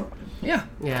lasts. Yeah.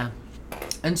 Yeah.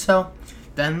 And so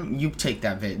then you take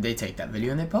that they take that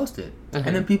video and they post it.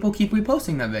 And then people keep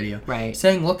reposting that video. Right.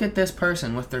 Saying, look at this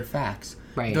person with their facts.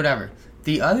 Right. Whatever.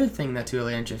 The other thing that's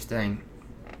really interesting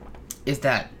is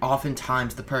that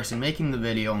oftentimes the person making the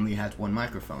video only has one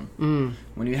microphone.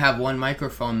 When you have one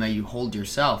microphone that you hold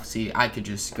yourself, see, I could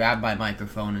just grab my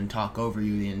microphone and talk over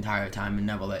you the entire time and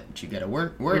never let you get a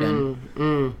word in.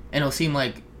 And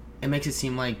it makes it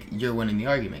seem like you're winning the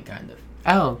argument, kind of.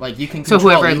 Oh. Like you can control,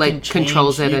 so whoever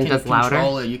controls it and does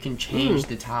louder? You can change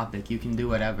the topic. You can do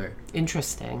whatever.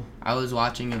 Interesting. I was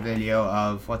watching a video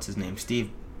of, what's his name? Steven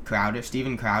Crowder.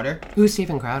 Who's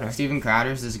Steven Crowder? Steven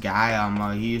Crowder's this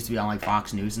guy. He used to be on like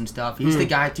Fox News and stuff. He's the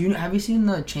guy. Have you seen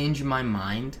the Change My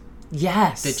Mind?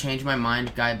 Yes. The Change My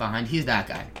Mind guy behind. He's that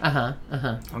guy.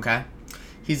 Okay.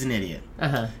 He's an idiot.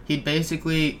 He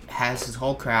basically has his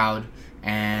whole crowd,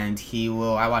 and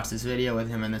I watched this video with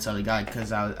him and this other guy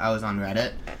because I was on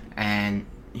Reddit, and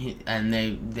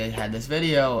they had this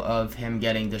video of him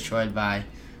getting destroyed by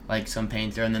like some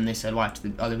painter, and then they said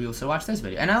other people said watch this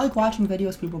video. And I like watching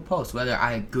videos people post, whether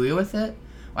I agree with it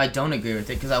or I don't agree with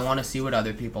it, because I want to see what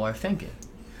other people are thinking.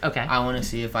 Okay. I want to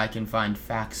see if I can find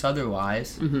facts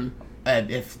otherwise,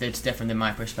 if it's different than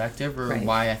my perspective, or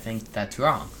why I think that's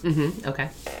wrong. Okay.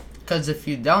 Because if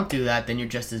you don't do that, then you're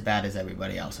just as bad as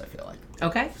everybody else, I feel like.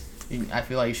 Okay. I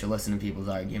feel like you should listen to people's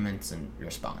arguments and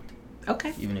respond.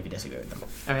 Okay. Even if you disagree with them.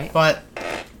 All right. But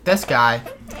this guy,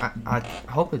 I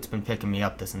hope it's been picking me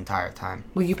up this entire time.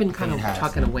 Well, you've been kind of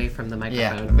talking away from the microphone.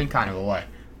 Yeah, I've been kind of away.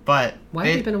 But why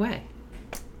have you been away?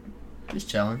 Just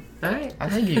chilling. All right. I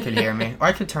think you could hear me. Or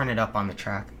I could turn it up on the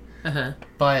track.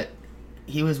 But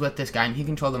he was with this guy, and he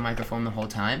controlled the microphone the whole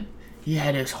time. He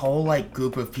had his whole like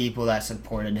group of people that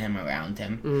supported him around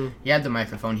him. He had the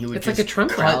microphone. It's like a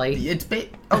Trump rally. It's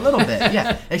a little bit,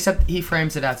 yeah. Except he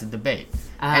frames it as a debate,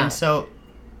 and so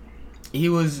he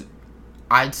was,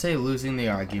 I'd say, losing the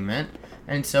argument.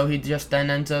 And so he just then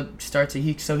ends up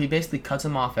he basically cuts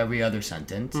him off every other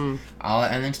sentence, and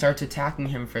then starts attacking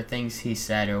him for things he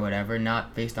said or whatever,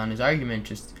 not based on his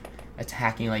argument,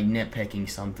 attacking, like nitpicking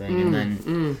something, and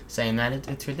then saying that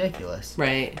it's ridiculous.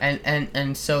 Right.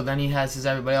 And so then he has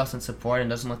everybody else in support and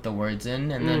doesn't let the words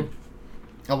in, and then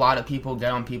a lot of people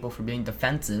get on people for being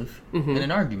defensive in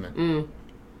an argument.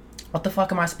 What the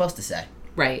fuck am I supposed to say?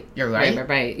 Right. You're right.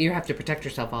 Right. You have to protect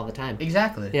yourself all the time.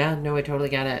 Exactly. Yeah, no, I totally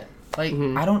get it. Like,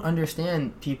 I don't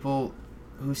understand people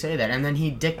who say that. And then he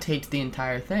dictates the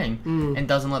entire thing and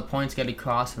doesn't let points get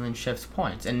across and then shifts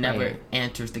points and never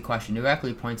answers the question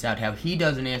directly, points out how he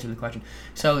doesn't answer the question.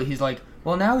 So he's like,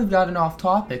 well, now we've gotten off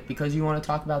topic because you want to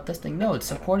talk about this thing. No, it's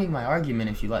supporting my argument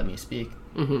if you let me speak.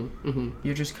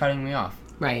 You're just cutting me off.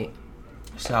 Right.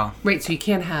 So. Right, so you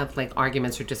can't have, like,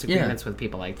 arguments or disagreements with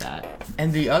people like that.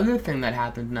 And the other thing that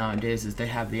happens nowadays is they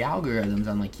have the algorithms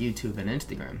on, like, YouTube and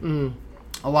Instagram.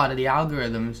 A lot of the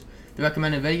algorithms, the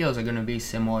recommended videos are going to be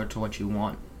similar to what you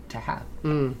want to have.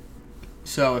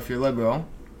 So if you're liberal,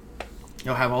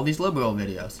 you'll have all these liberal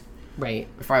videos. Right.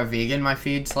 If I'm vegan, my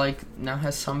feed's, like, now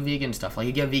has some vegan stuff. Like,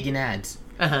 you get vegan ads.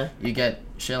 You get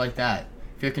shit like that.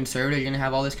 If you're conservative, you're going to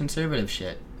have all this conservative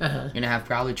shit. You're going to have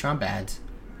probably Trump ads.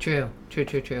 True.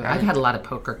 I've had a lot of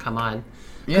poker come on.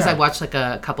 Because I watched like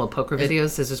a couple of poker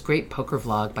videos. There's this great poker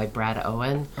vlog by Brad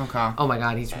Owen. Okay. Oh my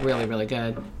god, he's really, really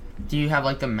good. Do you have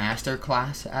like the master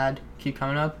class ad keep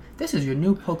coming up? This is your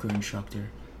new poker instructor.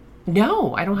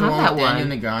 No, I don't have that one.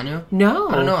 Daniel Negreanu? No.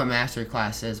 I don't know what master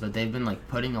class is, but they've been like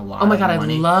putting a lot of money. Oh my god,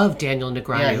 I love Daniel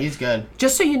Negreanu. Yeah, he's good.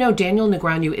 Just so you know, Daniel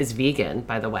Negreanu is vegan,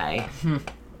 by the way.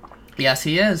 Yes,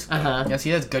 he is. Yes,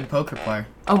 he is. Good poker player.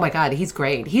 Oh my god, he's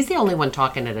great. He's the only one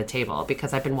talking at a table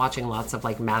because I've been watching lots of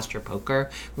like master poker,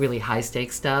 really high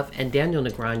stakes stuff, and Daniel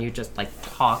Negreanu just like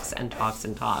talks and talks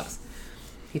and talks.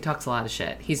 He talks a lot of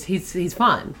shit. He's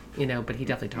fun, you know, but he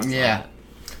definitely talks a lot.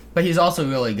 But he's also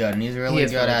really good, and he's really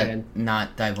good at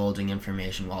not divulging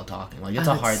information while talking. Like, it's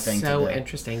a hard thing to do. So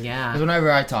interesting, yeah. Because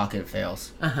whenever I talk, it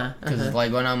fails. Because,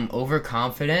 like, when I'm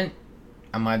overconfident,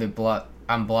 I'm either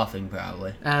I'm bluffing,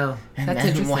 probably. Oh, and that's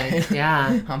then interesting.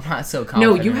 Yeah. I'm not so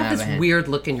confident. No, you have this weird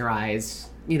look in your eyes.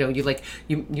 You know, you, like,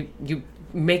 you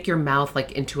make your mouth,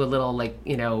 like, into a little, like,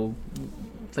 you know,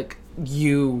 like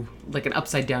U, like an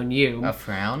upside down U. A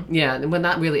frown? Yeah, well,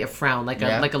 not really a frown, like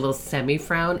a little semi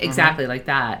frown, exactly like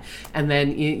that. And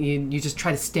then you just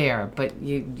try to stare, but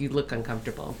you look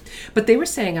uncomfortable. But they were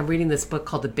saying, I'm reading this book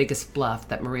called The Biggest Bluff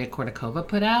that Maria Konnikova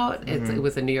put out. It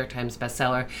was a New York Times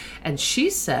bestseller, and she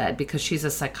said, because she's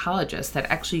a psychologist, that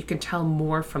actually you can tell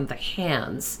more from the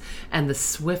hands and the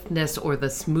swiftness or the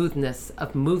smoothness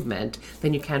of movement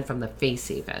than you can from the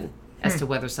face, even as to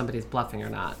whether somebody's bluffing or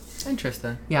not.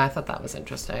 Interesting. Yeah, I thought that was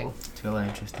interesting. It's really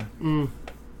interesting.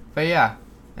 But yeah,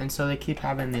 and so they keep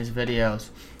having these videos.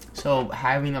 So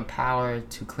having the power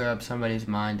to clear up somebody's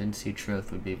mind and see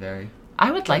truth would be very... I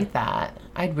would like that.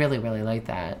 I'd really, really like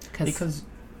that. Because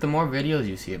the more videos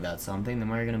you see about something, the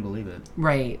more you're going to believe it.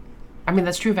 Right. I mean,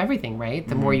 that's true of everything, right?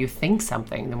 The more you think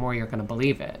something, the more you're going to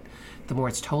believe it. The more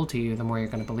it's told to you, the more you're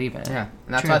going to believe it. Yeah,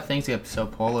 and that's why things get so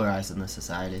polarized in this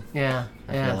society. Yeah,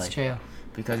 that's true.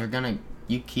 Because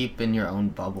you keep in your own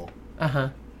bubble.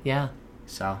 Yeah.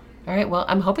 So. All right, well,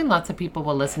 I'm hoping lots of people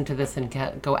will listen to this and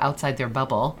go outside their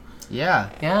bubble. Yeah.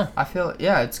 Yeah. I feel,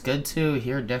 it's good to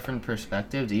hear different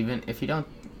perspectives, even if you don't,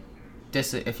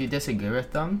 if you disagree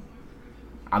with them.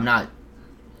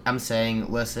 I'm saying,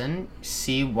 listen,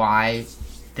 see why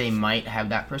they might have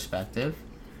that perspective,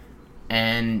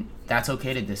 and that's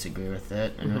okay to disagree with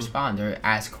it and respond or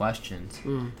ask questions.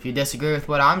 If you disagree with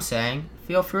what I'm saying,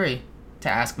 feel free to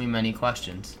ask me many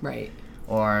questions. Right.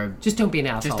 Or just don't be an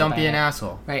asshole. Just don't be an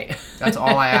asshole. Right. That's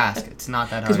all I ask. It's not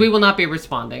that hard. Because we will not be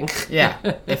responding.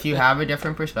 Yeah. If you have a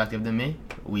different perspective than me,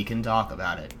 we can talk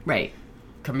about it. Right.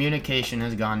 Communication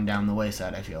has gone down the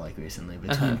wayside, I feel like, recently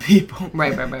between people.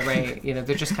 Right. You know,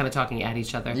 they're just kind of talking at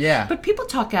each other. Yeah. But people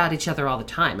talk at each other all the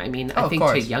time. I mean, I think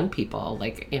to young people,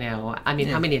 like, you know, I mean,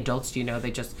 how many adults do you know,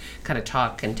 they just kind of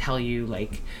talk and tell you,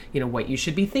 like, you know, what you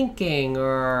should be thinking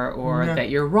or that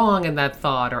you're wrong in that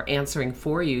thought or answering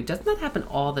for you. Doesn't that happen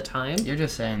all the time? You're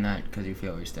just saying that because you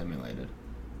feel overstimulated.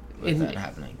 With that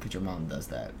happening, because your mom does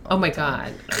that. Oh my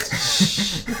god.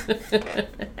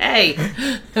 Hey.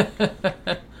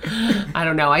 I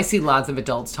don't know. I see lots of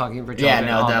adults talking for children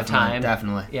all the time.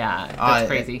 Definitely. Yeah, that's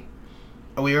crazy.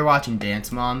 We were watching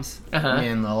Dance Moms, me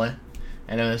and Lily,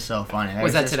 and it was so funny.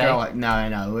 Was that today?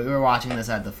 No. We were watching this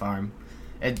at the farm.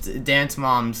 It's Dance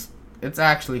Moms. It's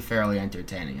actually fairly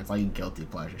entertaining. It's like a guilty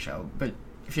pleasure show, but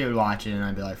if you would watch it, and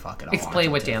I'd be like, fuck it, I'll Explain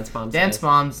watch what it Dance Moms Dance is.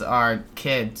 Moms are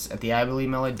kids at the Ivy Lee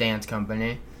Miller Dance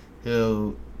Company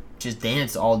who just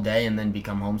dance all day and then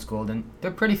become homeschooled, and they're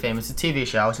pretty famous. It's a TV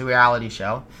show. It's a reality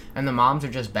show, and the moms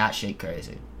are just batshit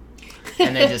crazy.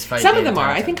 and they just fight. Some the of them are.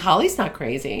 entire I time. think Holly's not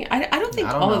crazy. I don't think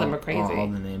I don't all know of them are crazy. all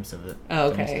the names of it.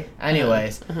 Oh, okay.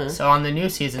 Anyways, so on the new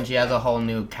season, she has a whole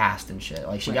new cast and shit.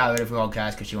 Like, she got rid of her old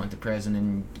cast because she went to prison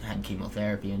and had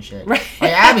chemotherapy and shit. Right.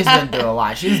 Like, Abby's been through a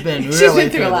lot. She's been really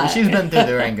through a lot. She's been through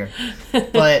the ringer.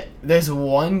 But there's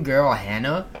one girl,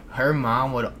 Hannah. Her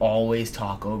mom would always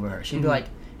talk over her. She'd be like,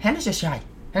 "Hannah's just shy.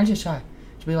 Hannah's just shy."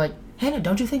 She'd be like, "Hannah,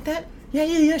 don't you think that?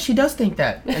 Yeah, she does think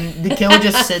that." And the kid would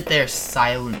just sit there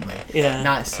silently,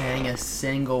 not saying a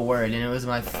single word. And it was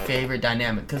my favorite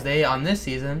dynamic. Because they, on this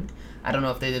season, I don't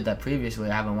know if they did that previously.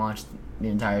 I haven't watched the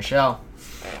entire show.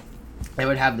 They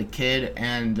would have the kid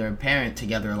and their parent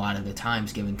together a lot of the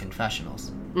times giving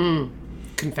confessionals.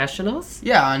 Confessionals?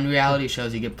 Yeah, on reality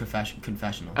shows you get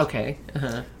confessionals. Okay.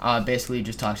 Basically, you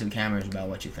just talk to the cameras about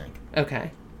what you think.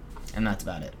 Okay. And that's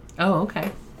about it. Oh,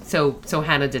 okay. So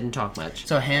Hannah didn't talk much.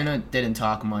 So Hannah didn't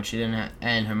talk much. She didn't,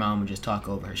 and her mom would just talk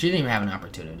over her. She didn't even have an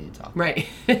opportunity to talk. Right.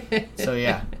 So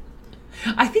yeah.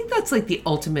 I think that's like the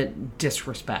ultimate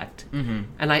disrespect. Mm-hmm.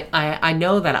 And I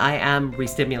know that I am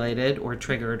re-stimulated or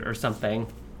triggered or something,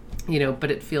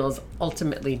 but it feels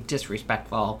ultimately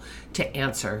disrespectful to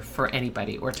answer for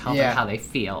anybody or tell them how they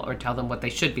feel or tell them what they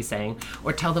should be saying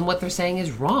or tell them what they're saying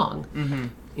is wrong. Mm-hmm.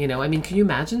 I mean, can you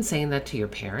imagine saying that to your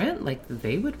parent? Like,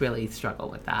 they would really struggle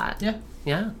with that. Yeah.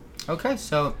 Yeah. Okay,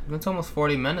 so it's almost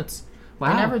 40 minutes.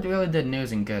 Wow. We never really did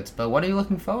news and goods, but what are you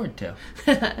looking forward to?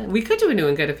 We could do a new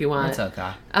and good if you want. That's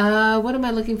okay. What am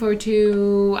I looking forward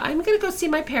to? I'm going to go see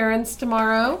my parents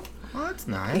tomorrow. Oh, that's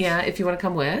nice. Yeah, if you want to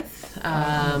come with.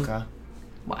 Okay.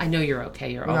 Well, I know you're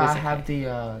okay. You're Well, always I okay. have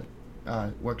the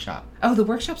workshop. Oh, the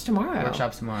workshop's tomorrow.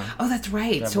 Workshop's tomorrow. Oh, that's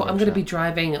right. So I'm going to be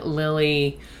driving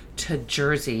Lily to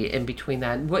Jersey in between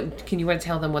that. What can you want to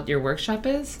tell them what your workshop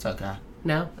is? It's okay.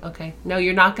 No? Okay. No,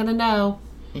 you're not going to know.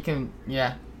 You can,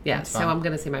 yeah. Yeah, so I'm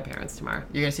going to see my parents tomorrow.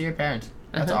 You're going to see your parents.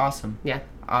 That's awesome. Yeah.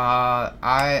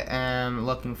 I am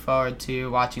looking forward to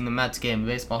watching the Mets game.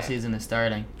 The baseball season is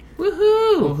starting.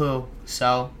 Woohoo! Woohoo.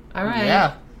 So, all right.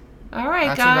 Yeah. All right,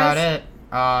 that's guys. That's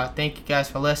about it. Thank you guys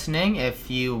for listening. If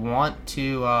you want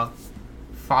to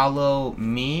follow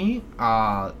me,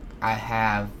 I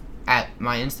have at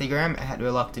my Instagram at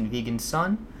Reluctant Vegan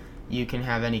Son. You can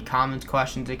have any comments,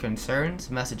 questions, or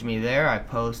concerns. Message me there. I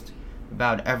post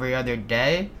about every other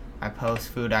day. I post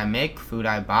food I make, food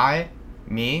I buy,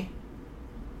 me,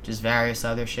 just various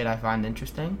other shit I find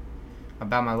interesting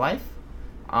about my life.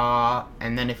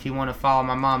 And then if you want to follow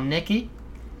my mom, Nikki,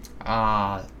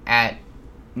 at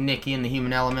Nikki and the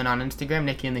Human Element on Instagram,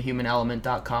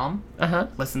 NikkiandTheHumanElement.com.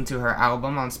 Listen to her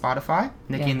album on Spotify,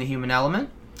 Nikki and the Human Element.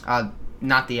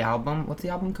 Not the album. What's the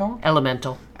album called?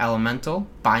 Elemental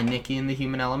by Nikki and the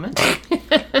Human Element.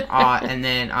 And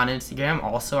then on Instagram,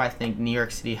 also, I think New York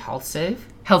City Health Save.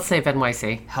 Health Save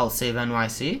NYC. Health Save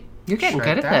NYC. You're getting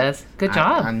good at this. Good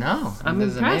job. I know. I'm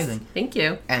this impressed. Is amazing. Thank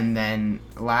you. And then,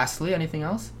 lastly, anything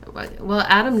else? Well,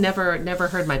 Adam never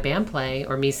heard my band play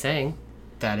or me sing.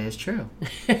 That is true.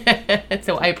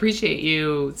 So I appreciate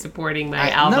you supporting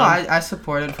my album. No, I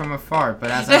supported from afar,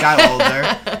 but as I got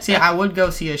older, see, I would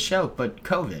go see a show, but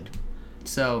COVID.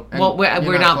 So well,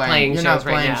 we're not playing you're shows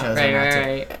not playing right now. shows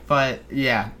Right. But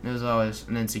yeah, it was always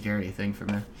an insecurity thing for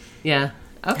me. Yeah.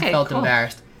 Okay. I felt cool.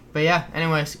 embarrassed. But yeah,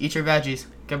 anyways, eat your veggies.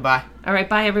 Goodbye. All right.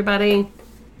 Bye, everybody.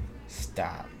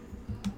 Stop.